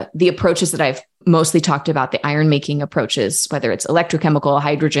the approaches that I've mostly talked about, the iron making approaches, whether it's electrochemical,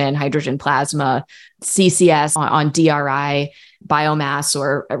 hydrogen plasma, CCS on DRI, biomass,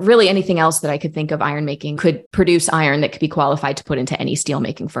 or really anything else that I could think of iron making could produce iron that could be qualified to put into any steel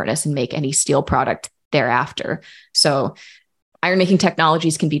making furnace and make any steel product thereafter. So iron making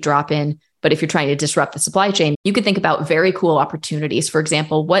technologies can be drop-in, but if you're trying to disrupt the supply chain, you could think about very cool opportunities. For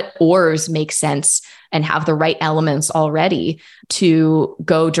example, what ores make sense and have the right elements already to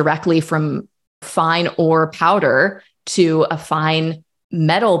go directly from fine ore powder to a fine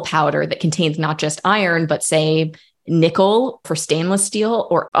metal powder that contains not just iron, but say nickel for stainless steel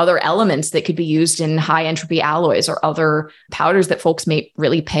or other elements that could be used in high entropy alloys or other powders that folks may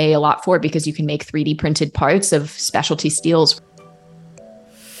really pay a lot for because you can make 3D printed parts of specialty steels.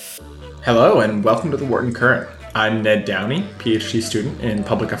 Hello and welcome to the Wharton Current. I'm Ned Downey, PhD student in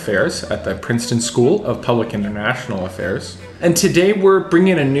Public Affairs at the Princeton School of Public and International Affairs. And today we're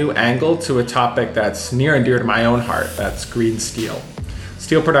bringing a new angle to a topic that's near and dear to my own heart, that's green steel.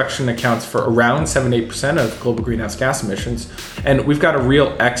 Steel production accounts for around 7-8% of global greenhouse gas emissions, and we've got a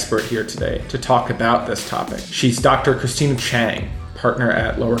real expert here today to talk about this topic. She's Dr. Christina Chang, partner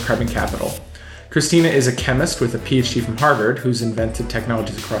at Lowercarbon Capital. Christina is a chemist with a PhD from Harvard who's invented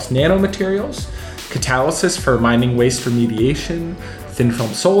technologies across nanomaterials, catalysis for mining waste remediation, thin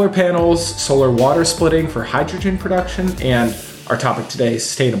film solar panels, solar water splitting for hydrogen production, and our topic today,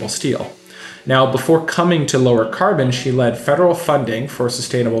 sustainable steel. Now, before coming to Lower Carbon, she led federal funding for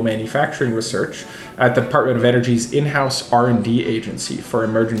sustainable manufacturing research at the Department of Energy's in-house R&D agency for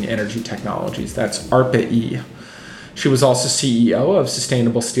emerging energy technologies. That's ARPA-E. She was also CEO of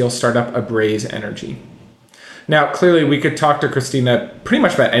sustainable steel startup Abraze Energy. Now, clearly, we could talk to Christina pretty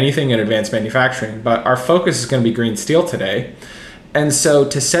much about anything in advanced manufacturing, but our focus is going to be green steel today. And so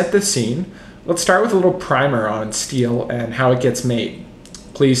to set the scene, let's start with a little primer on steel and how it gets made.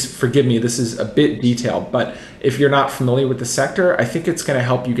 Please forgive me, this is a bit detailed, but if you're not familiar with the sector, I think it's going to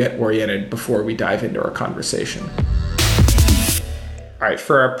help you get oriented before we dive into our conversation. All right,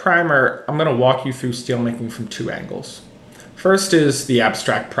 for our primer, I'm going to walk you through steelmaking from two angles. First is the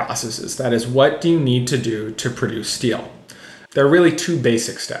abstract processes. That is, what do you need to do to produce steel? There are really two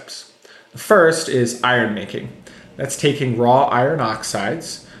basic steps. The first is iron making. That's taking raw iron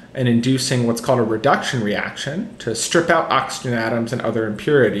oxides and inducing what's called a reduction reaction to strip out oxygen atoms and other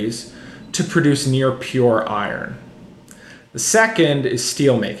impurities to produce near pure iron. The second is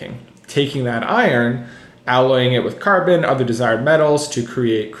steel making, taking that iron, alloying it with carbon, other desired metals to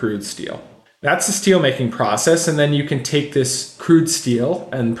create crude steel. That's the steel making process, and then you can take this crude steel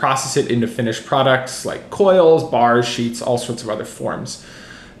and process it into finished products like coils, bars, sheets, all sorts of other forms.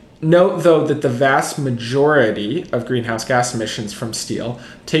 Note, though, that the vast majority of greenhouse gas emissions from steel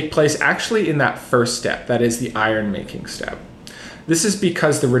take place actually in that first step, that is the iron making step. This is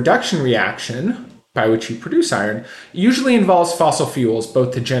because the reduction reaction by which you produce iron usually involves fossil fuels,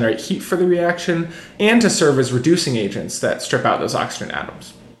 both to generate heat for the reaction and to serve as reducing agents that strip out those oxygen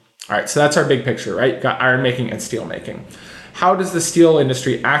atoms. All right, so that's our big picture, right? You've got iron making and steel making. How does the steel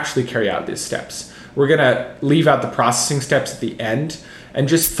industry actually carry out these steps? We're gonna leave out the processing steps at the end and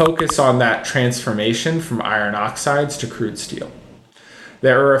just focus on that transformation from iron oxides to crude steel.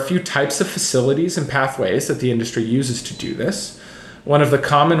 There are a few types of facilities and pathways that the industry uses to do this. One of the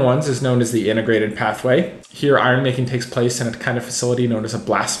common ones is known as the integrated pathway. Here, iron making takes place in a kind of facility known as a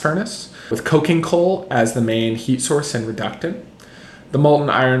blast furnace, with coking coal as the main heat source and reductant. The molten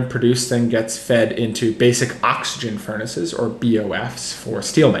iron produced then gets fed into basic oxygen furnaces, or BOFs, for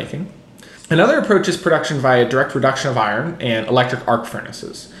steel making. Another approach is production via direct reduction of iron and electric arc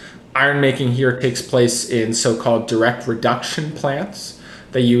furnaces. Iron making here takes place in so-called direct reduction plants.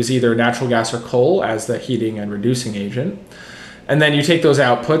 They use either natural gas or coal as the heating and reducing agent. And then you take those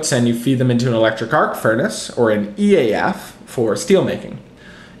outputs and you feed them into an electric arc furnace, or an EAF, for steelmaking.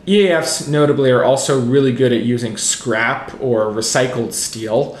 EAFs notably are also really good at using scrap or recycled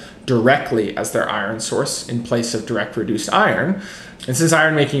steel directly as their iron source in place of direct reduced iron. And since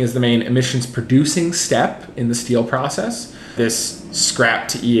iron making is the main emissions producing step in the steel process, this scrap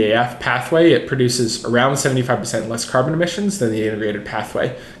to EAF pathway, it produces around 75% less carbon emissions than the integrated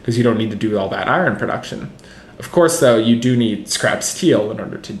pathway because you don't need to do all that iron production. Of course, though, you do need scrap steel in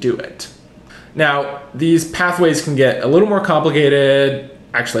order to do it. Now, these pathways can get a little more complicated,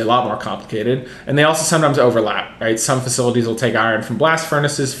 actually a lot more complicated, and they also sometimes overlap, right? Some facilities will take iron from blast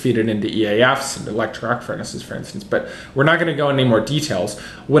furnaces, feed it into EAFs and electric arc furnaces, for instance, but we're not going to go into any more details.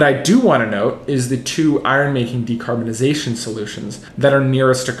 What I do want to note is the two iron-making decarbonization solutions that are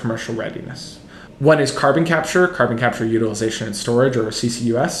nearest to commercial readiness. One is carbon capture utilization and storage, or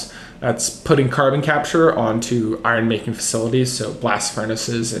CCUS. That's putting carbon capture onto iron-making facilities, so blast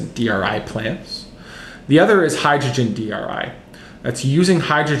furnaces and DRI plants. The other is hydrogen DRI. That's using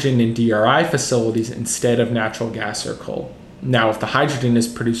hydrogen in DRI facilities instead of natural gas or coal. Now, if the hydrogen is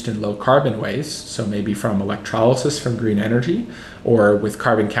produced in low carbon ways, so maybe from electrolysis from green energy or with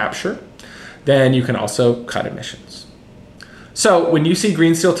carbon capture, then you can also cut emissions. So when you see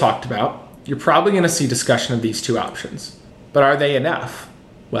green steel talked about, you're probably going to see discussion of these two options. But are they enough?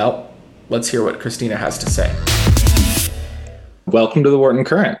 Well, let's hear what Christina has to say. Welcome to the Wharton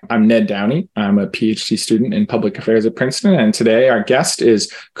Current. I'm Ned Downey. I'm a PhD student in public affairs at Princeton. And today our guest is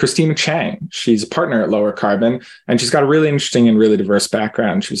Christina Chang. She's a partner at Lowercarbon, and she's got a really interesting and really diverse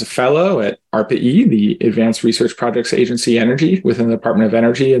background. She was a fellow at ARPA-E, the Advanced Research Projects Agency Energy within the Department of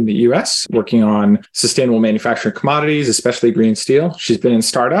Energy in the US, working on sustainable manufacturing commodities, especially green steel. She's been in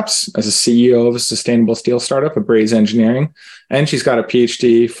startups as a CEO of a sustainable steel startup, Abrase Engineering, and she's got a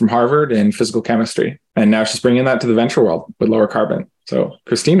PhD from Harvard in physical chemistry. And now she's bringing that to the venture world with Lowercarbon. So,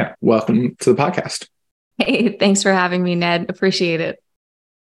 Christina, welcome to the podcast. Hey, thanks for having me, Ned. Appreciate it.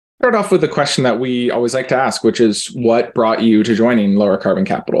 Start off with a question that we always like to ask, which is what brought you to joining Lowercarbon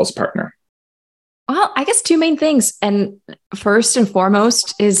Capital as a partner? Well, I guess two main things. And first and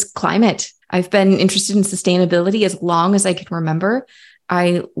foremost is climate. I've been interested in sustainability as long as I can remember.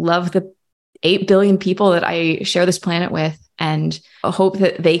 I love the 8 billion people that I share this planet with and hope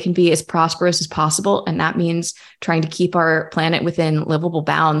that they can be as prosperous as possible. And that means trying to keep our planet within livable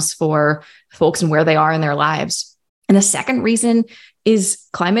bounds for folks and where they are in their lives. And the second reason is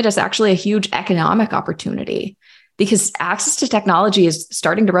climate is actually a huge economic opportunity because access to technology is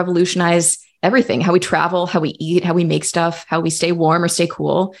starting to revolutionize everything, how we travel, how we eat, how we make stuff, how we stay warm or stay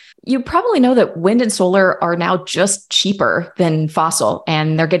cool. You probably know that wind and solar are now just cheaper than fossil,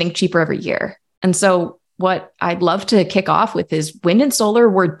 and they're getting cheaper every year. And so what I'd love to kick off with is wind and solar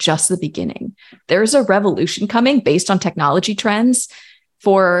were just the beginning. There's a revolution coming based on technology trends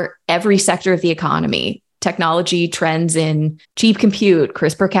for every sector of the economy. Technology trends in cheap compute,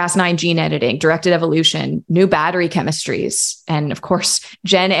 CRISPR-Cas9 gene editing, directed evolution, new battery chemistries, and of course,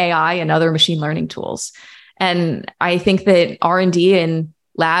 Gen AI and other machine learning tools. And I think that R&D in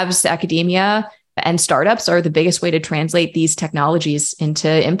labs, academia, and startups are the biggest way to translate these technologies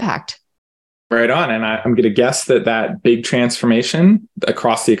into impact. Right on. And I'm going to guess that big transformation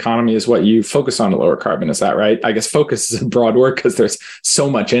across the economy is what you focus on at Lowercarbon. Is that right? I guess focus is a broad word because there's so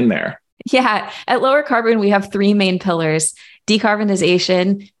much in there. Yeah. At Lowercarbon, we have three main pillars: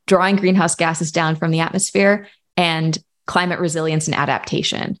 decarbonization, drawing greenhouse gases down from the atmosphere, and climate resilience and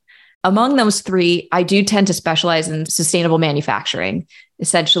adaptation. Among those three, I do tend to specialize in sustainable manufacturing.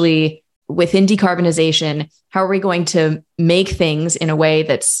 Essentially, within decarbonization, how are we going to make things in a way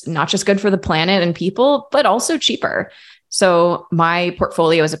that's not just good for the planet and people, but also cheaper? So my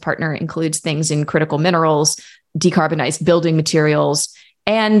portfolio as a partner includes things in critical minerals, decarbonized building materials,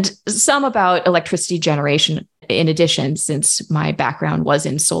 and some about electricity generation in addition, since my background was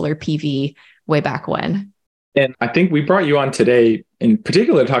in solar PV way back when. And I think we brought you on today in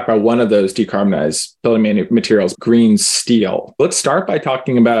particular to talk about one of those decarbonized building materials, green steel. Let's start by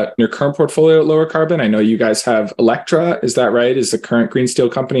talking about your current portfolio at Lowercarbon. I know you guys have Electra, is that right? Is the current green steel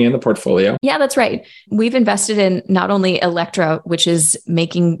company in the portfolio? Yeah, that's right. We've invested in not only Electra, which is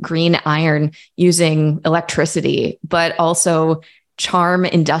making green iron using electricity, but also Charm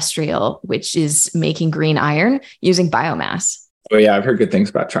Industrial, which is making green iron using biomass. Oh yeah, I've heard good things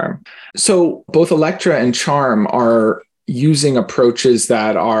about Charm. So both Electra and Charm are using approaches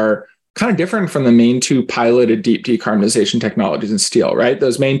that are kind of different from the main two piloted deep decarbonization technologies in steel, right?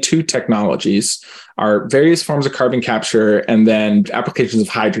 Those main two technologies are various forms of carbon capture and then applications of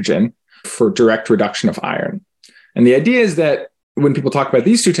hydrogen for direct reduction of iron. And the idea is that when people talk about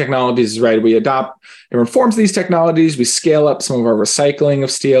these two technologies, right, we adopt different forms of these technologies, we scale up some of our recycling of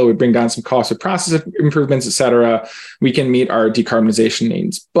steel, we bring down some costs of process improvements, et cetera. We can meet our decarbonization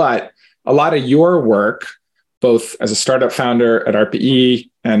needs. But a lot of your work, both as a startup founder at ARPA-E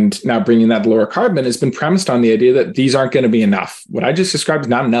and now bringing that to Lowercarbon, has been premised on the idea that these aren't going to be enough. What I just described is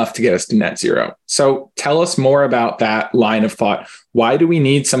not enough to get us to net zero. So tell us more about that line of thought. Why do we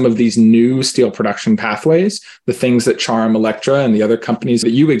need some of these new steel production pathways, the things that Charm, Electra, and the other companies that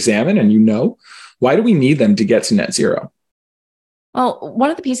you examine and you know, why do we need them to get to net zero? Well,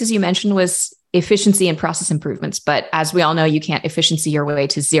 one of the pieces you mentioned was efficiency and process improvements. But as we all know, you can't efficiency your way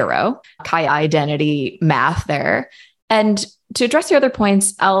to zero. Chi identity math there. And to address your other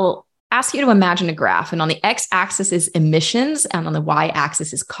points, I'll ask you to imagine a graph. And on the x-axis is emissions, and on the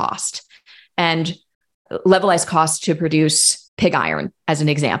y-axis is cost. And levelized cost to produce pig iron, as an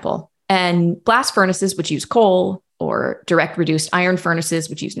example. And blast furnaces, which use coal, or direct reduced iron furnaces,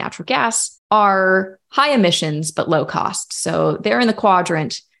 which use natural gas, are high emissions but low cost. So they're in the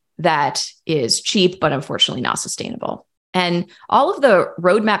quadrant that is cheap, but unfortunately not sustainable. And all of the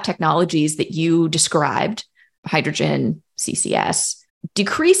roadmap technologies that you described, hydrogen, CCS,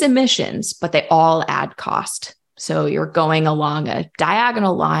 decrease emissions, but they all add cost. So you're going along a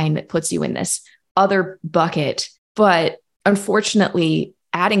diagonal line that puts you in this other bucket. But unfortunately,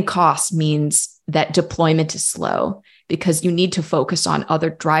 adding cost means that deployment is slow because you need to focus on other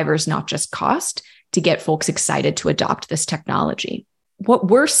drivers, not just cost, to get folks excited to adopt this technology. What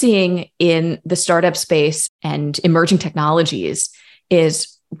we're seeing in the startup space and emerging technologies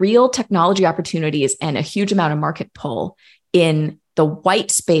is real technology opportunities and a huge amount of market pull in the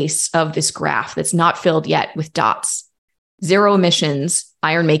white space of this graph that's not filled yet with dots. Zero emissions,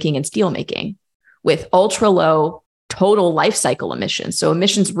 iron making and steel making, with ultra low total life cycle emissions. So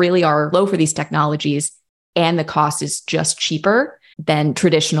emissions really are low for these technologies, and the cost is just cheaper than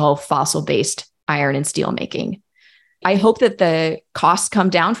traditional fossil-based iron and steel making. I hope that the costs come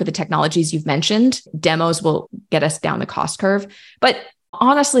down for the technologies you've mentioned. Demos will get us down the cost curve. But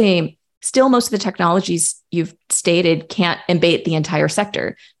honestly, still most of the technologies you've stated can't abate the entire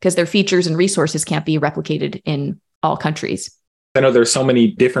sector because their features and resources can't be replicated in all countries. I know there's so many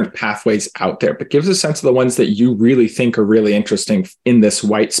different pathways out there, but give us a sense of the ones that you really think are really interesting in this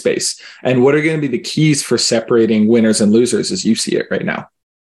white space. And what are going to be the keys for separating winners and losers as you see it right now?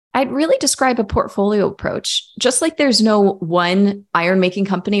 I'd really describe a portfolio approach. Just like there's no one iron making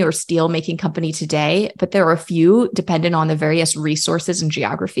company or steel making company today, but there are a few dependent on the various resources and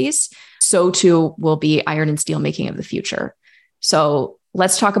geographies. So too will be iron and steel making of the future. So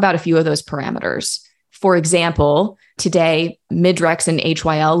let's talk about a few of those parameters. For example, today, Midrex and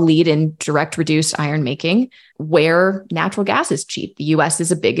HYL lead in direct reduced iron making, where natural gas is cheap. The US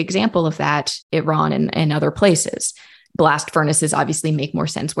is a big example of that, Iran and other places. Blast furnaces obviously make more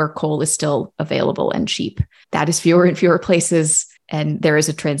sense where coal is still available and cheap. That is fewer and fewer places, and there is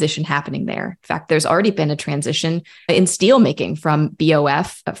a transition happening there. In fact, there's already been a transition in steel making from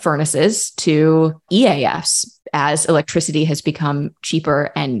BOF furnaces to EAFs as electricity has become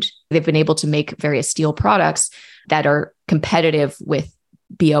cheaper, and they've been able to make various steel products that are competitive with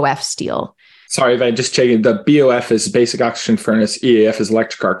BOF steel. Sorry, if I just checked, the BOF is basic oxygen furnace, EAF is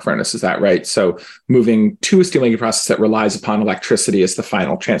electric arc furnace, is that right? So moving to a steelmaking process that relies upon electricity as the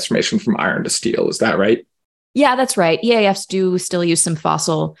final transformation from iron to steel, is that right? Yeah, that's right. EAFs do still use some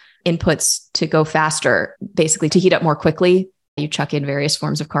fossil inputs to go faster, basically to heat up more quickly. You chuck in various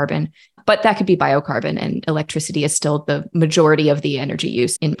forms of carbon, but that could be biocarbon, and electricity is still the majority of the energy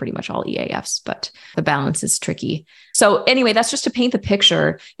use in pretty much all EAFs, but the balance is tricky. So anyway, that's just to paint the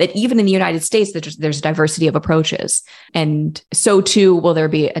picture that even in the United States, there's a diversity of approaches. And so too will there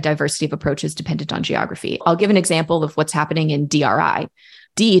be a diversity of approaches dependent on geography. I'll give an example of what's happening in DRI.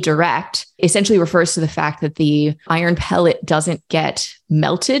 D, direct, essentially refers to the fact that the iron pellet doesn't get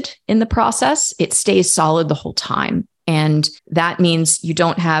melted in the process. It stays solid the whole time. And that means you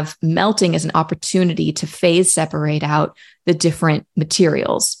don't have melting as an opportunity to phase separate out the different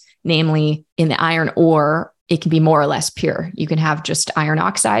materials. Namely, in the iron ore, it can be more or less pure. You can have just iron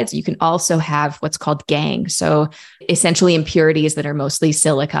oxides. You can also have what's called gangue. So essentially impurities that are mostly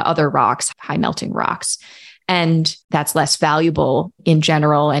silica, other rocks, high melting rocks. And that's less valuable in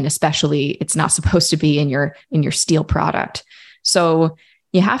general. And especially it's not supposed to be in your steel product. So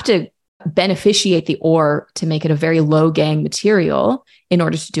you have to beneficiate the ore to make it a very low gangue material in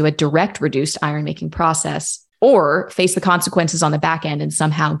order to do a direct reduced iron making process, or face the consequences on the back end and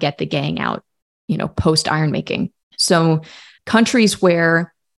somehow get the gangue out, post iron making. So countries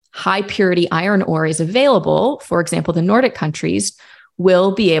where high purity iron ore is available, for example, the Nordic countries,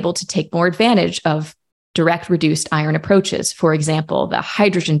 will be able to take more advantage of direct reduced iron approaches. For example, the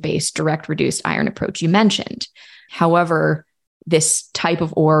hydrogen-based direct reduced iron approach you mentioned. However, this type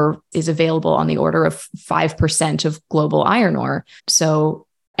of ore is available on the order of 5% of global iron ore. So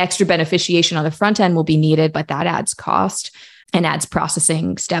extra beneficiation on the front end will be needed, but that adds cost and adds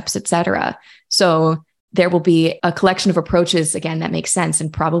processing steps, et cetera. So there will be a collection of approaches, again, that makes sense,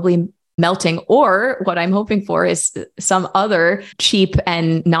 and probably melting, or what I'm hoping for is some other cheap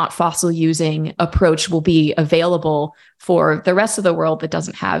and not fossil using approach will be available for the rest of the world that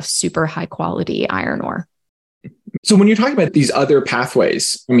doesn't have super high quality iron ore. So when you're talking about these other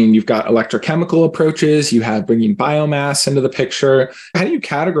pathways, you've got electrochemical approaches, you have bringing biomass into the picture. How do you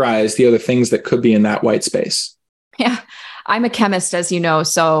categorize the other things that could be in that white space? Yeah, I'm a chemist, as you know,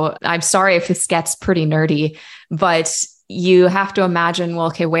 so I'm sorry if this gets pretty nerdy, but you have to imagine, well,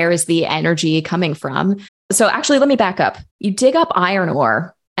 okay, where is the energy coming from? So actually, let me back up. You dig up iron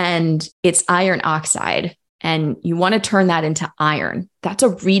ore and it's iron oxide. and you want to turn that into iron. That's a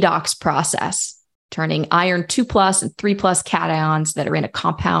redox process, turning iron 2+ and 3+ cations that are in a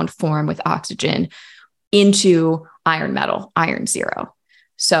compound form with oxygen into iron metal, iron 0.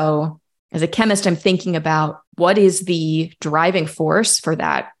 So as a chemist, I'm thinking about what is the driving force for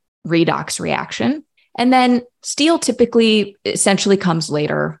that redox reaction. And then steel typically essentially comes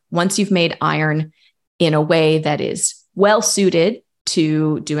later once you've made iron in a way that is well suited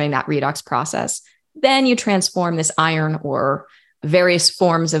to doing that redox process. Then you transform this iron or various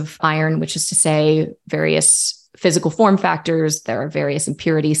forms of iron, which is to say various physical form factors. There are various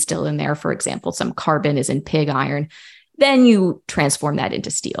impurities still in there. For example, some carbon is in pig iron. Then you transform that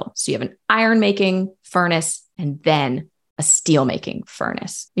into steel. So you have an iron making furnace and then a steel making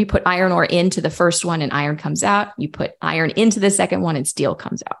furnace. You put iron ore into the first one and iron comes out. You put iron into the second one and steel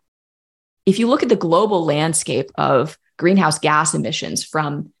comes out. If you look at the global landscape of greenhouse gas emissions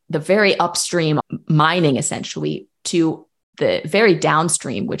from the very upstream mining essentially to the very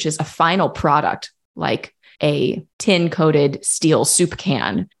downstream, which is a final product like a tin-coated steel soup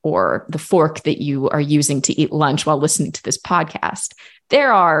can or the fork that you are using to eat lunch while listening to this podcast,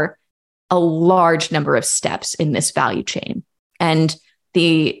 there are a large number of steps in this value chain. And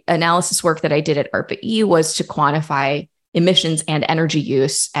the analysis work that I did at ARPA-E was to quantify emissions and energy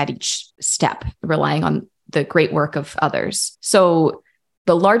use at each step, relying on the great work of others. So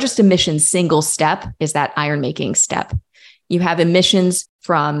the largest emissions single step is that iron making step. You have emissions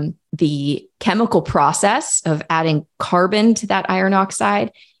from the chemical process of adding carbon to that iron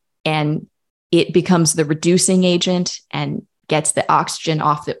oxide, and it becomes the reducing agent and gets the oxygen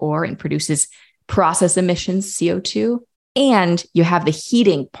off the ore and produces process emissions, CO2. And you have the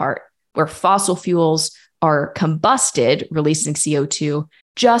heating part where fossil fuels are combusted, releasing CO2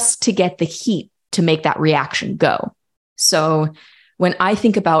 just to get the heat to make that reaction go. So when I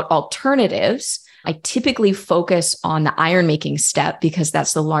think about alternatives, I typically focus on the iron making step because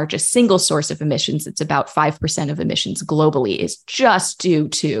that's the largest single source of emissions. It's about 5% of emissions globally is just due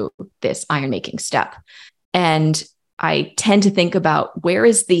to this iron making step. And I tend to think about where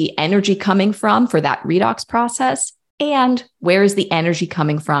is the energy coming from for that redox process and where is the energy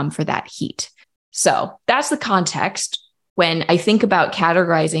coming from for that heat. So that's the context. When I think about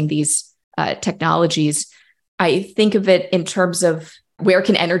categorizing these technologies, I think of it in terms of where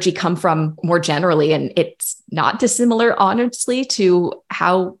can energy come from more generally? And it's not dissimilar, honestly, to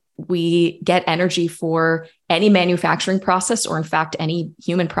how we get energy for any manufacturing process or, in fact, any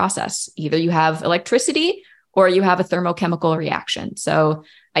human process. Either you have electricity or you have a thermochemical reaction. So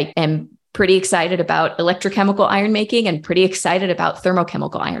I am pretty excited about electrochemical iron making and pretty excited about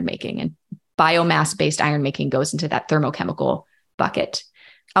thermochemical iron making. And biomass-based iron making goes into that thermochemical bucket.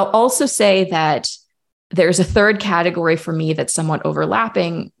 I'll also say that there's a third category for me that's somewhat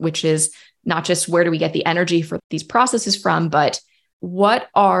overlapping, which is not just where do we get the energy for these processes from, but what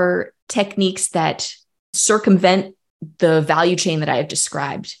are techniques that circumvent the value chain that I have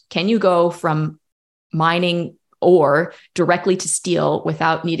described? Can you go from mining ore directly to steel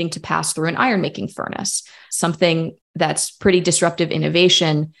without needing to pass through an iron making furnace? Something that's pretty disruptive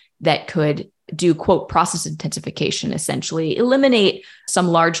innovation that could do, quote, process intensification, essentially eliminate some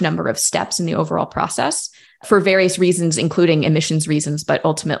large number of steps in the overall process for various reasons, including emissions reasons. But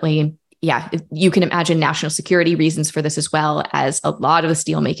ultimately, yeah, you can imagine national security reasons for this as well, as a lot of the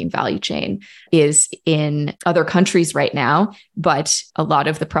steelmaking value chain is in other countries right now, but a lot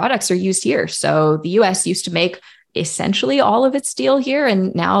of the products are used here. So the US used to make essentially all of its steel here,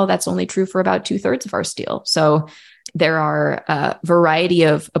 and now that's only true for about 2/3 of our steel. So there are a variety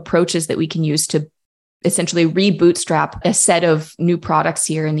of approaches that we can use to essentially rebootstrap a set of new products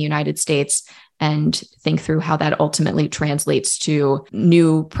here in the United States and think through how that ultimately translates to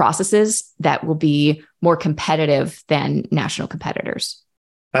new processes that will be more competitive than national competitors.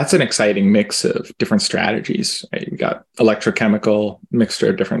 That's an exciting mix of different strategies, right? You've got electrochemical, mixture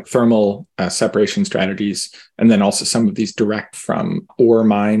of different thermal separation strategies, and then also some of these direct from ore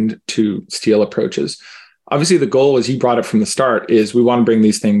mined to steel approaches. Obviously, the goal, as you brought it from the start, is we want to bring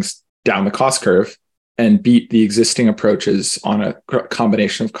these things down the cost curve and beat the existing approaches on a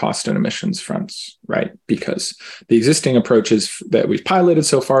combination of cost and emissions fronts, right? Because the existing approaches that we've piloted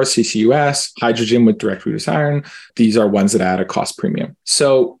so far, CCUS, hydrogen with direct reduced iron, these are ones that add a cost premium.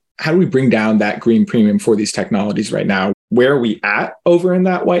 So how do we bring down that green premium for these technologies right now? Where are we at over in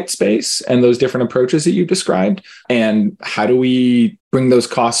that white space and those different approaches that you described? And how do we bring those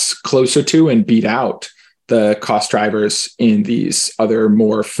costs closer to and beat out the cost drivers in these other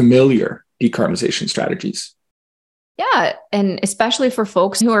more familiar decarbonization strategies? Yeah. And especially for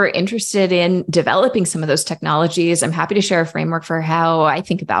folks who are interested in developing some of those technologies, I'm happy to share a framework for how I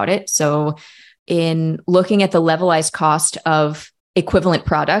think about it. So in looking at the levelized cost of equivalent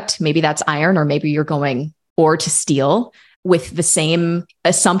product. Maybe that's iron, or maybe you're going ore to steel with the same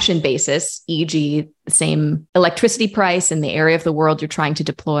assumption basis, e.g., the same electricity price in the area of the world you're trying to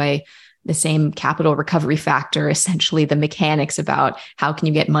deploy, the same capital recovery factor, essentially the mechanics about how can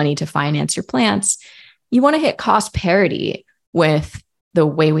you get money to finance your plants. You want to hit cost parity with the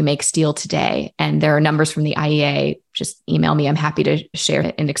way we make steel today. And there are numbers from the IEA. Just email me. I'm happy to share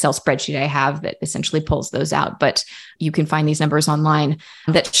an Excel spreadsheet I have that essentially pulls those out. But you can find these numbers online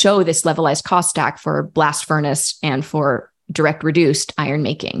that show this levelized cost stack for blast furnace and for direct reduced iron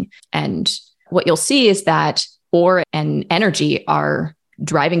making. And what you'll see is that ore and energy are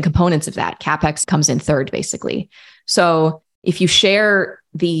driving components of that. CapEx comes in third, basically. So if you share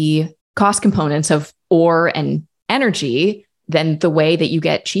the cost components of ore and energy, then the way that you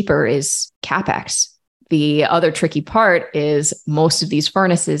get cheaper is CapEx. The other tricky part is most of these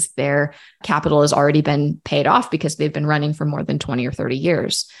furnaces, their capital has already been paid off because they've been running for more than 20 or 30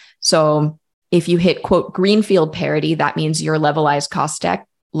 years. So if you hit, quote, greenfield parity, that means your levelized cost stack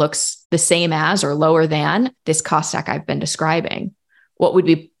looks the same as or lower than this cost stack I've been describing. What would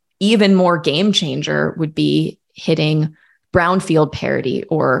be even more game changer would be hitting brownfield parity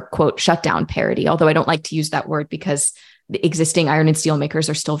or, quote, shutdown parity, although I don't like to use that word because the existing iron and steel makers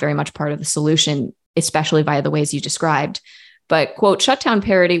are still very much part of the solution, especially via the ways you described. But, quote, shutdown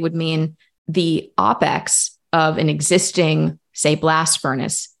parity would mean the OpEx of an existing, say, blast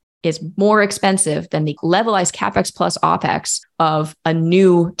furnace is more expensive than the levelized CapEx plus OpEx of a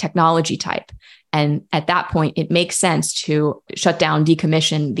new technology type. And at that point, it makes sense to shut down,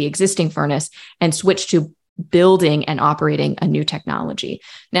 decommission the existing furnace and switch to building and operating a new technology.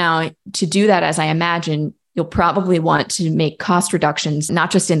 Now, to do that, as I imagine, you'll probably want to make cost reductions,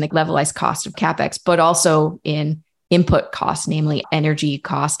 not just in the levelized cost of CapEx, but also in input costs, namely energy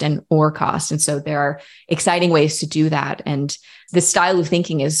cost and ore cost. And so there are exciting ways to do that. And this style of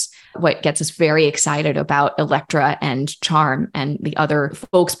thinking is what gets us very excited about Electra and Charm and the other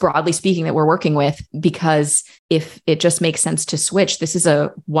folks, broadly speaking, that we're working with, because if it just makes sense to switch, this is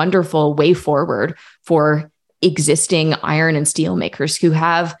a wonderful way forward for existing iron and steel makers who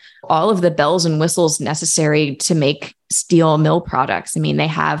have all of the bells and whistles necessary to make steel mill products. I mean, they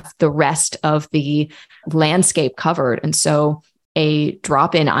have the rest of the landscape covered. And so a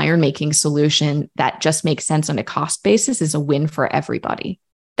drop-in iron making solution that just makes sense on a cost basis is a win for everybody.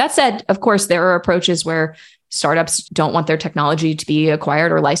 That said, of course, there are approaches where startups don't want their technology to be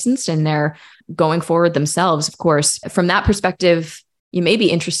acquired or licensed, and they're going forward themselves. Of course, from that perspective, you may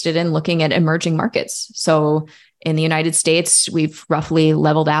be interested in looking at emerging markets. So in the United States, we've roughly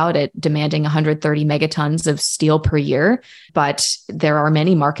leveled out at demanding 130 megatons of steel per year, but there are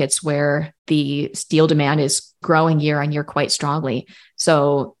many markets where the steel demand is growing year on year quite strongly.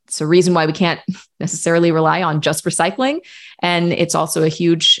 So it's a reason why we can't necessarily rely on just recycling. And it's also a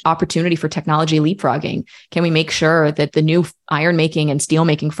huge opportunity for technology leapfrogging. Can we make sure that the new iron making and steel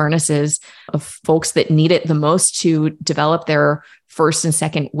making furnaces of folks that need it the most to develop their first and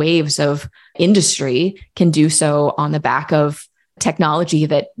second waves of industry can do so on the back of technology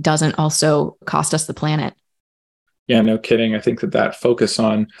that doesn't also cost us the planet? Yeah, no kidding. I think that focus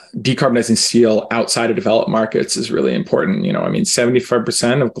on decarbonizing steel outside of developed markets is really important.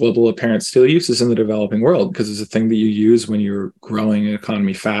 75% of global apparent steel use is in the developing world because it's a thing that you use when you're growing an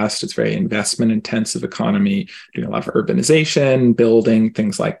economy fast. It's a very investment intensive economy, doing a lot of urbanization, building,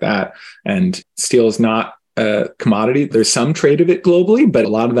 things like that. And steel is not a commodity. There's some trade of it globally, but a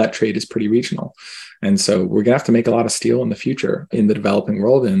lot of that trade is pretty regional. And so we're going to have to make a lot of steel in the future in the developing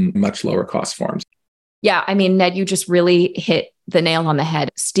world in much lower cost forms. Yeah, I mean, Ned, you just really hit the nail on the head.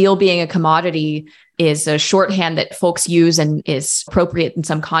 Steel being a commodity is a shorthand that folks use and is appropriate in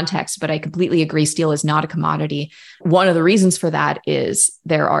some contexts, but I completely agree steel is not a commodity. One of the reasons for that is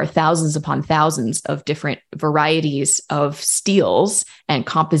there are thousands upon thousands of different varieties of steels and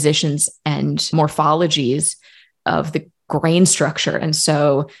compositions and morphologies of the grain structure. And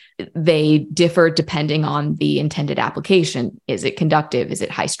so they differ depending on the intended application. Is it conductive? Is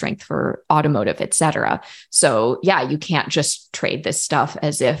it high strength for automotive, et cetera? So yeah, you can't just trade this stuff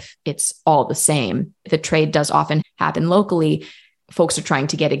as if it's all the same. The trade does often happen locally. Folks are trying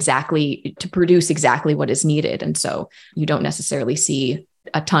to produce exactly what is needed. And so you don't necessarily see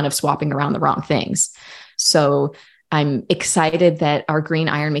a ton of swapping around the wrong things. So I'm excited that our green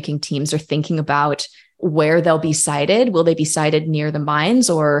iron making teams are thinking about where they'll be sited. Will they be sited near the mines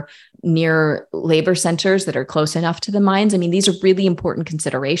or near labor centers that are close enough to the mines? I mean, these are really important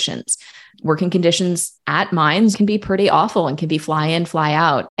considerations. Working conditions at mines can be pretty awful and can be fly in, fly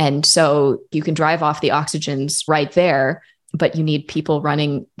out. And so you can drive off the oxygens right there but you need people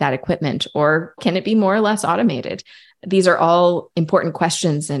running that equipment, or can it be more or less automated? These are all important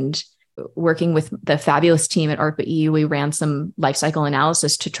questions. And working with the fabulous team at ARPA-E, we ran some life cycle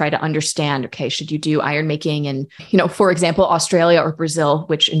analysis to try to understand, okay, should you do iron making in, for example, Australia or Brazil,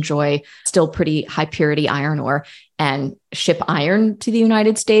 which enjoy still pretty high purity iron ore, and ship iron to the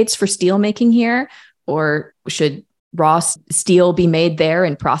United States for steel making here? Or should raw steel be made there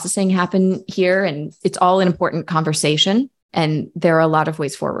and processing happen here? And it's all an important conversation. And there are a lot of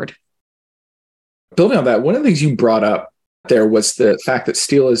ways forward. Building on that, one of the things you brought up there was the fact that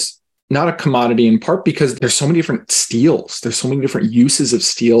steel is not a commodity, in part because there's so many different steels. There's so many different uses of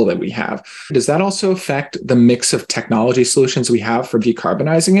steel that we have. Does that also affect the mix of technology solutions we have for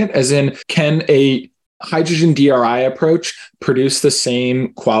decarbonizing it? As in, can a hydrogen DRI approach produce the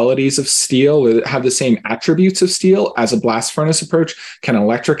same qualities of steel, or have the same attributes of steel as a blast furnace approach? Can an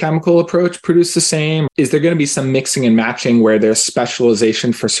electrochemical approach produce the same? Is there going to be some mixing and matching where there's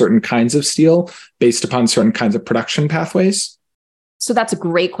specialization for certain kinds of steel based upon certain kinds of production pathways? So that's a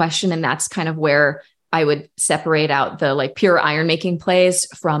great question. And that's kind of where I would separate out the pure iron making plays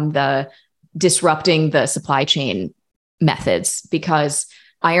from the disrupting the supply chain methods, because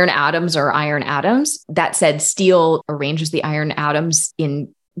iron atoms are iron atoms. That said, steel arranges the iron atoms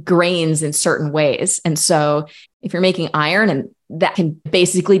in grains in certain ways. And so if you're making iron, and that can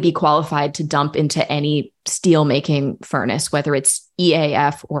basically be qualified to dump into any steel making furnace, whether it's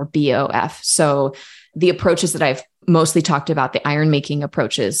EAF or BOF. So the approaches that I've mostly talked about, the iron making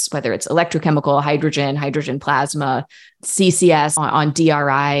approaches, whether it's electrochemical, hydrogen plasma, CCS on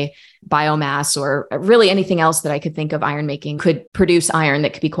DRI, biomass, or really anything else that I could think of iron making, could produce iron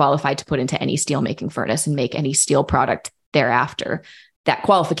that could be qualified to put into any steel making furnace and make any steel product thereafter. That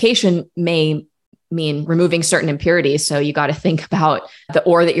qualification may mean removing certain impurities. So you got to think about the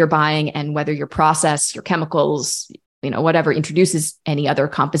ore that you're buying and whether your process, your chemicals, whatever introduces any other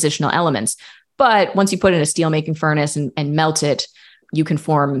compositional elements. But once you put in a steel making furnace and melt it, you can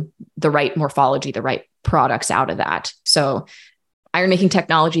form the right morphology, the right products out of that. So iron making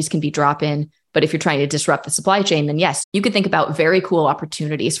technologies can be drop in, but if you're trying to disrupt the supply chain, then yes, you could think about very cool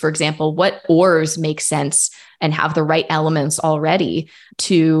opportunities. For example, what ores make sense and have the right elements already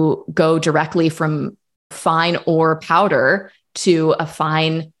to go directly from fine ore powder to a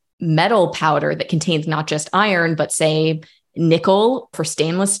fine metal powder that contains not just iron, but say nickel for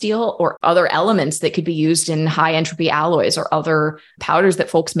stainless steel, or other elements that could be used in high entropy alloys, or other powders that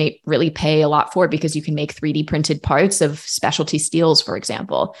folks may really pay a lot for, because you can make 3D printed parts of specialty steels, for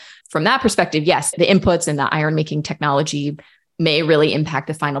example. From that perspective, yes, the inputs and the iron making technology may really impact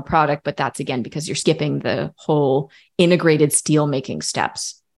the final product, but that's again because you're skipping the whole integrated steel making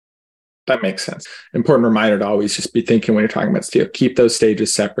steps. That makes sense. Important reminder to always just be thinking when you're talking about steel, keep those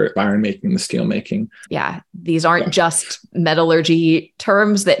stages separate, iron making and the steel making. Yeah. These aren't just metallurgy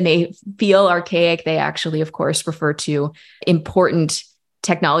terms that may feel archaic. They actually, of course, refer to important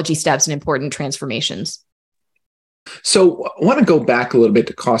technology steps and important transformations. So I want to go back a little bit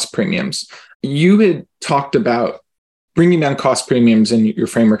to cost premiums. You had talked about bringing down cost premiums in your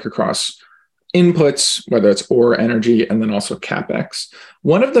framework across inputs, whether it's ore, energy, and then also CapEx.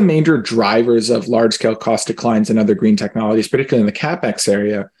 One of the major drivers of large-scale cost declines in other green technologies, particularly in the CapEx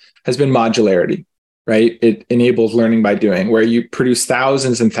area, has been modularity, right? It enables learning by doing, where you produce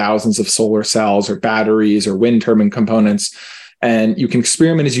thousands and thousands of solar cells or batteries or wind turbine components, and you can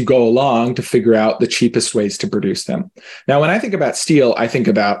experiment as you go along to figure out the cheapest ways to produce them. Now, when I think about steel, I think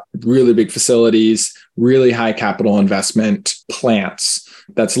about really big facilities, really high capital investment plants.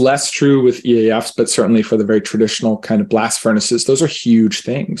 That's less true with EAFs, but certainly for the very traditional kind of blast furnaces, those are huge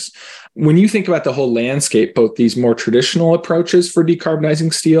things. When you think about the whole landscape, both these more traditional approaches for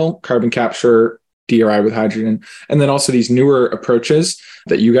decarbonizing steel, carbon capture, DRI with hydrogen, and then also these newer approaches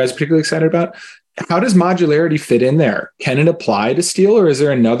that you guys are particularly excited about, how does modularity fit in there? Can it apply to steel, or is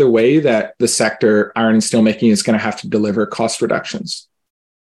there another way that the sector, iron and steel making, is going to have to deliver cost reductions?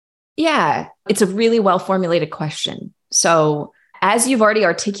 Yeah, it's a really well-formulated question. So as you've already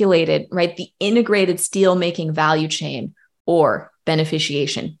articulated, right, the integrated steel making value chain, or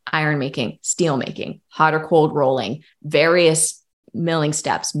beneficiation, iron making, steel making, hot or cold rolling, various milling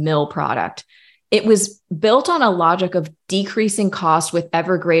steps, mill product. It was built on a logic of decreasing cost with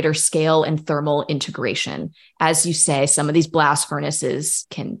ever greater scale and thermal integration. As you say, some of these blast furnaces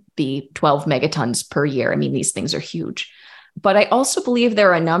can be 12 megatons per year. I mean, these things are huge. But I also believe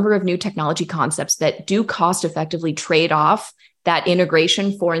there are a number of new technology concepts that do cost effectively trade off that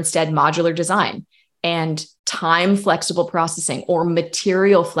integration for instead modular design and time flexible processing or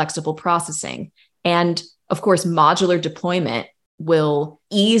material flexible processing. And of course, modular deployment will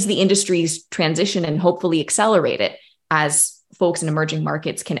ease the industry's transition and hopefully accelerate it. as folks in emerging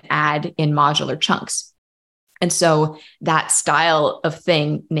markets can add in modular chunks. And so that style of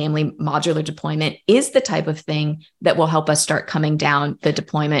thing, namely modular deployment, is the type of thing that will help us start coming down the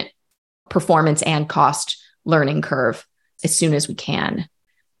deployment performance and cost learning curve as soon as we can.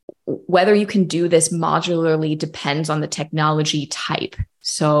 Whether you can do this modularly depends on the technology type.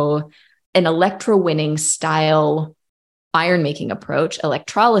 So an electrowinning style iron making approach,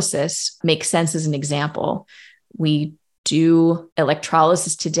 electrolysis, makes sense as an example. We do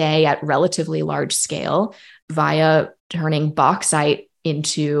electrolysis today at relatively large scale via turning bauxite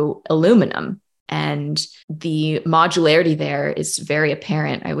into aluminum. And the modularity there is very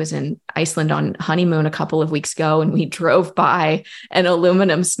apparent. I was in Iceland on honeymoon a couple of weeks ago, and we drove by an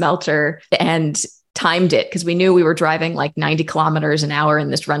aluminum smelter and timed it because we knew we were driving like 90 kilometers an hour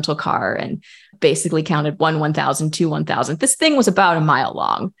in this rental car, and basically counted 1,000, 2, 1,000. This thing was about a mile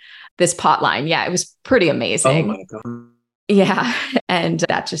long, this pot line. Yeah, it was pretty amazing. Oh my God. Yeah. And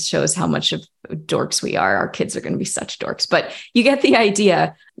that just shows how much of dorks we are. Our kids are going to be such dorks, but you get the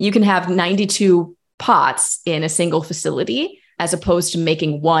idea. You can have 92 pots in a single facility as opposed to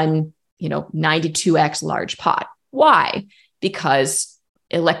making one, 92x large pot. Why? Because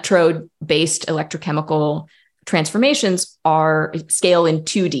electrode-based electrochemical transformations are scale in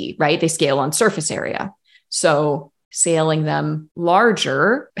 2D, right? They scale on surface area. So scaling them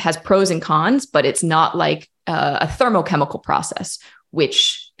larger has pros and cons, but it's not like a thermochemical process,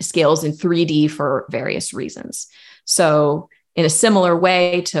 which scales in 3D for various reasons. So in a similar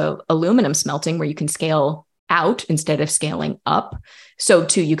way to aluminum smelting, where you can scale out instead of scaling up, so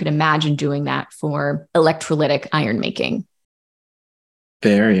too, you could imagine doing that for electrolytic iron making.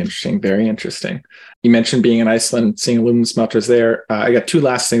 Very interesting. Very interesting. You mentioned being in Iceland, seeing aluminum smelters there. I got two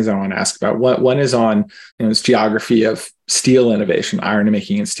last things I want to ask about. One is on this geography of steel innovation, iron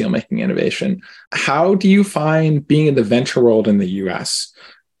making and steel making innovation. How do you find being in the venture world in the US,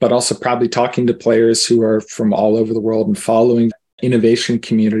 but also probably talking to players who are from all over the world and following innovation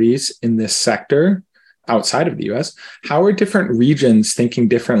communities in this sector outside of the US, how are different regions thinking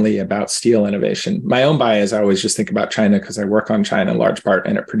differently about steel innovation? My own bias, I always just think about China because I work on China in large part,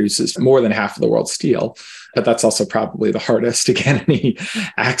 and it produces more than half of the world's steel. But that's also probably the hardest to get any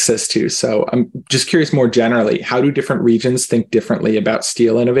access to. So I'm just curious more generally, how do different regions think differently about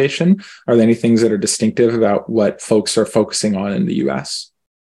steel innovation? Are there any things that are distinctive about what folks are focusing on in the US?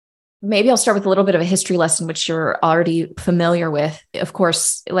 Maybe I'll start with a little bit of a history lesson, which you're already familiar with. Of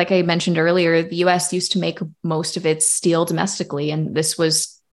course, like I mentioned earlier, the US used to make most of its steel domestically, and this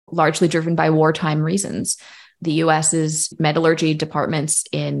was largely driven by wartime reasons. The US's metallurgy departments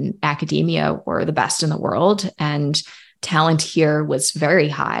in academia were the best in the world, and talent here was very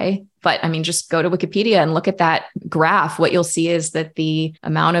high. But I mean, just go to Wikipedia and look at that graph. What you'll see is that the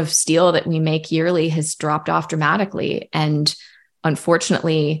amount of steel that we make yearly has dropped off dramatically. And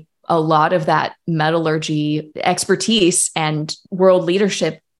unfortunately, a lot of that metallurgy expertise and world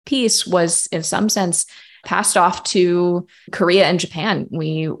leadership piece was, in some sense, passed off to Korea and Japan.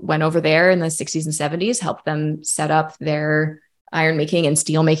 We went over there in the 60s and 70s, helped them set up their iron making and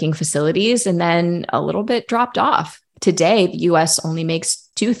steel making facilities, and then a little bit dropped off. Today, the US only makes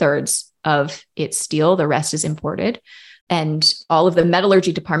 2/3 of its steel. The rest is imported. And all of the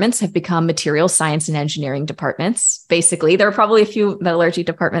metallurgy departments have become material science and engineering departments. Basically, there are probably a few metallurgy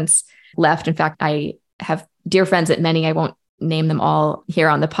departments left. In fact, I have dear friends at many. I won't name them all here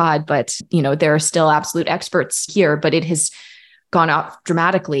on the pod, but there are still absolute experts here. But it has gone up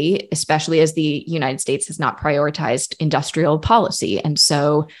dramatically, especially as the United States has not prioritized industrial policy. And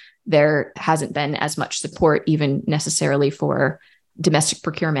so there hasn't been as much support even necessarily for domestic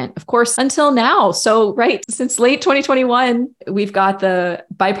procurement, of course, until now. So, right, since late 2021, we've got the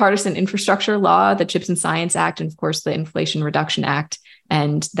bipartisan infrastructure law, the CHIPS and Science Act, and of course, the Inflation Reduction Act.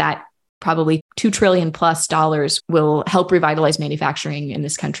 And that probably $2 trillion plus will help revitalize manufacturing in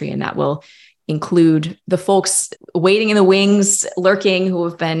this country. And that will include the folks waiting in the wings, lurking, who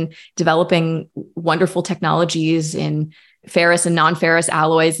have been developing wonderful technologies in ferrous and non-ferrous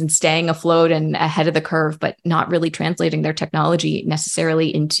alloys and staying afloat and ahead of the curve, but not really translating their technology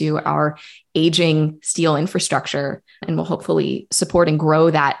necessarily into our aging steel infrastructure. And will hopefully support and grow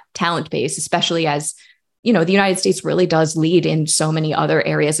that talent base, especially as, the United States really does lead in so many other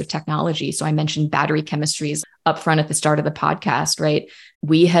areas of technology. So I mentioned battery chemistries up front at the start of the podcast, right?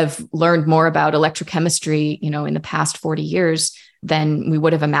 We have learned more about electrochemistry, in the past 40 years than we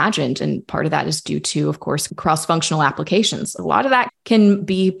would have imagined. And part of that is due to, of course, cross-functional applications. A lot of that can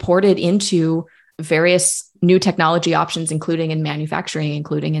be ported into various new technology options, including in manufacturing,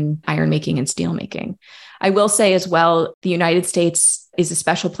 including in iron making and steel making. I will say as well, the United States is a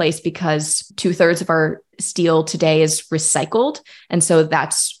special place because 2/3 of our steel today is recycled. And so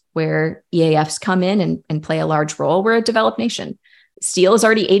that's where EAFs come in and play a large role. We're a developed nation. Steel is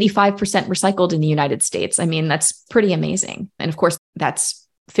already 85% recycled in the United States. I mean, that's pretty amazing. And of course, that's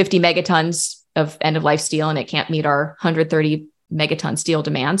 50 megatons of end-of-life steel, and it can't meet our 130 megaton steel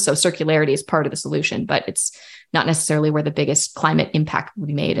demand. So circularity is part of the solution, but it's not necessarily where the biggest climate impact will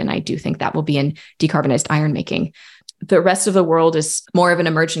be made. And I do think that will be in decarbonized iron making. The rest of the world is more of an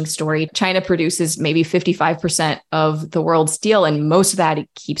emerging story. China produces maybe 55% of the world's steel, and most of that it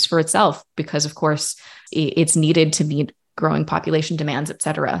keeps for itself because, of course, it's needed to meet growing population demands, et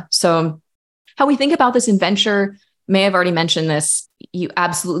cetera. So how we think about this in venture, may have already mentioned this, you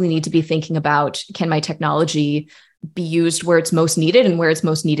absolutely need to be thinking about, can my technology be used where it's most needed and where it's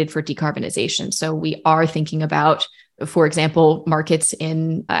most needed for decarbonization? So we are thinking about, for example, markets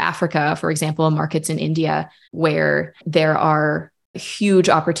in Africa, for example, markets in India, where there are huge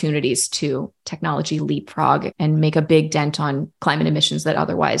opportunities to technology leapfrog and make a big dent on climate emissions that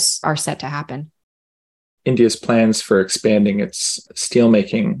otherwise are set to happen. India's plans for expanding its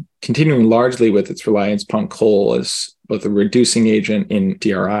steelmaking, continuing largely with its reliance upon coal as both a reducing agent in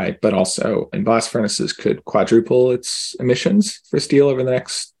DRI, but also in blast furnaces, could quadruple its emissions for steel over the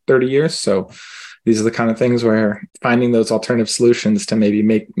next 30 years. So these are the kind of things where finding those alternative solutions to maybe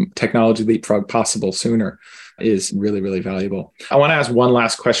make technology leapfrog possible sooner is really, really valuable. I want to ask one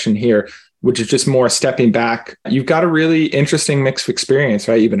last question here, which is just more stepping back. You've got a really interesting mix of experience,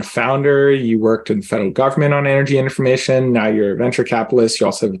 right? You've been a founder, you worked in the federal government on energy and information. Now you're a venture capitalist. You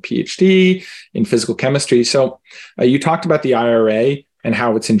also have a PhD in physical chemistry. So you talked about the IRA and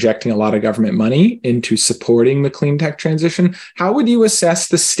how it's injecting a lot of government money into supporting the clean tech transition. How would you assess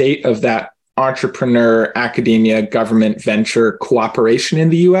the state of that entrepreneur, academia, government venture cooperation in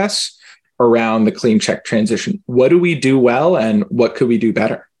the US around the clean tech transition? What do we do well and what could we do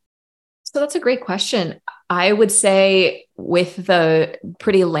better? So that's a great question. I would say with the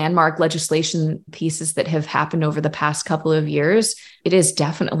pretty landmark legislation pieces that have happened over the past couple of years, it is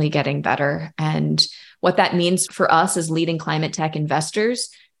definitely getting better. And what that means for us as leading climate tech investors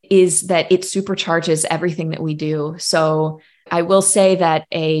is that it supercharges everything that we do. So I will say that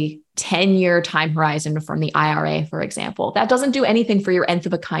a 10-year time horizon from the IRA, for example, that doesn't do anything for your nth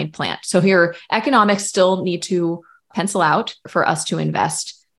of a kind plant. So your economics still need to pencil out for us to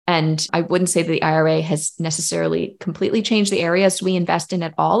invest. And I wouldn't say that the IRA has necessarily completely changed the areas we invest in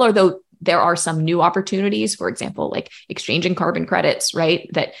at all, although there are some new opportunities, for example, like exchanging carbon credits, right?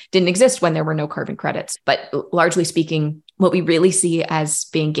 That didn't exist when there were no carbon credits. But largely speaking, what we really see as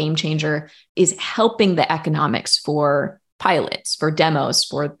being game changer is helping the economics for pilots, for demos,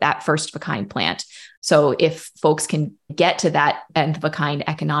 for that first of a kind plant. So if folks can get to that nth of a kind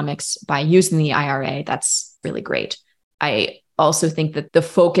economics by using the IRA, that's really great. I also think that the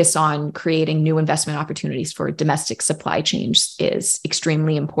focus on creating new investment opportunities for domestic supply chains is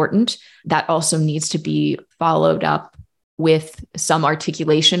extremely important. That also needs to be followed up with some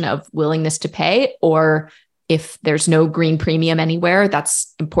articulation of willingness to pay, or if there's no green premium anywhere,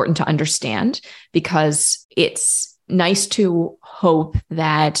 that's important to understand, because it's nice to hope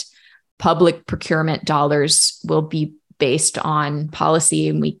that public procurement dollars will be based on policy,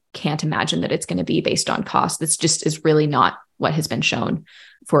 and we can't imagine that it's going to be based on cost. This just is really not what has been shown.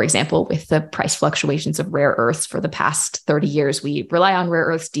 For example, with the price fluctuations of rare earths for the past 30 years, we rely on rare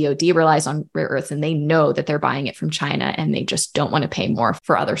earths, DOD relies on rare earths, and they know that they're buying it from China and they just don't want to pay more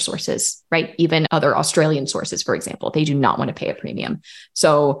for other sources, right? Even other Australian sources, for example, they do not want to pay a premium.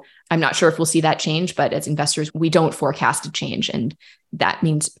 So I'm not sure if we'll see that change, but as investors, we don't forecast a change. And that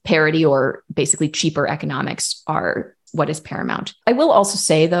means parity or basically cheaper economics are what is paramount. I will also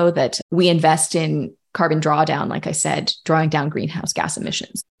say, though, that we invest in carbon drawdown, like I said, drawing down greenhouse gas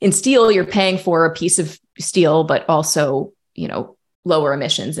emissions. In steel, you're paying for a piece of steel, but also, lower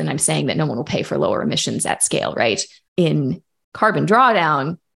emissions. And I'm saying that no one will pay for lower emissions at scale, right? In carbon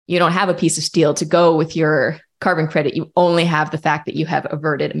drawdown, you don't have a piece of steel to go with your carbon credit. You only have the fact that you have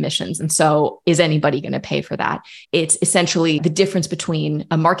averted emissions. And so is anybody going to pay for that? It's essentially the difference between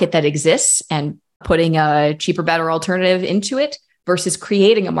a market that exists and putting a cheaper, better alternative into it versus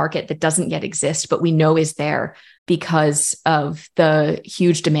creating a market that doesn't yet exist, but we know is there because of the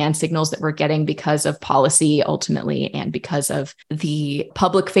huge demand signals that we're getting because of policy ultimately, and because of the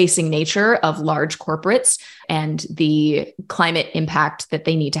public-facing nature of large corporates and the climate impact that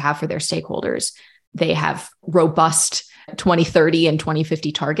they need to have for their stakeholders. They have robust 2030 and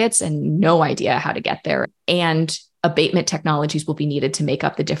 2050 targets and no idea how to get there. And abatement technologies will be needed to make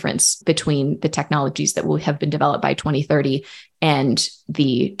up the difference between the technologies that will have been developed by 2030 and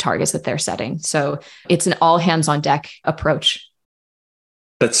the targets that they're setting. So it's an all hands on deck approach.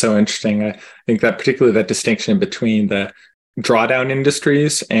 That's so interesting. I think that particularly that distinction between the drawdown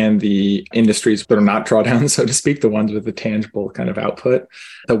industries and the industries that are not drawdown, so to speak, the ones with the tangible kind of output,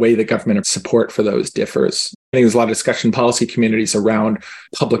 the way the government support for those differs. I think there's a lot of discussion in policy communities around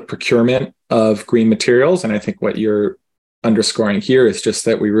public procurement of green materials. And I think what you're underscoring here is just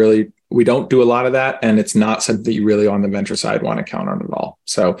that we don't do a lot of that. And it's not something that you really on the venture side want to count on at all.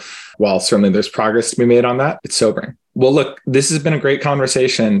 So while certainly there's progress to be made on that, it's sobering. Well, look, this has been a great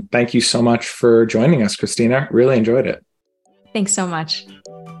conversation. Thank you so much for joining us, Christina. Really enjoyed it. Thanks so much.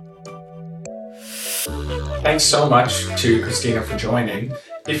 Thanks so much to Christina for joining.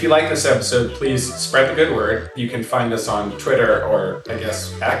 If you like this episode, please spread the good word. You can find us on Twitter, or I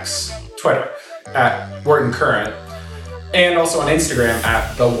guess Twitter, at Wharton Current, and also on Instagram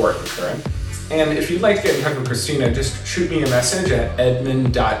at The Wharton Current. And if you'd like to get in touch with Christina, just shoot me a message at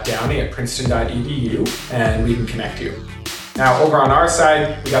edmund.downey@princeton.edu and we can connect you. Now, over on our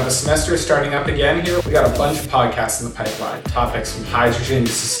side, we got the semester starting up again here. We got a bunch of podcasts in the pipeline, topics from hydrogen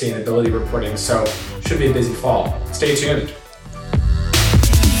to sustainability reporting, so should be a busy fall. Stay tuned.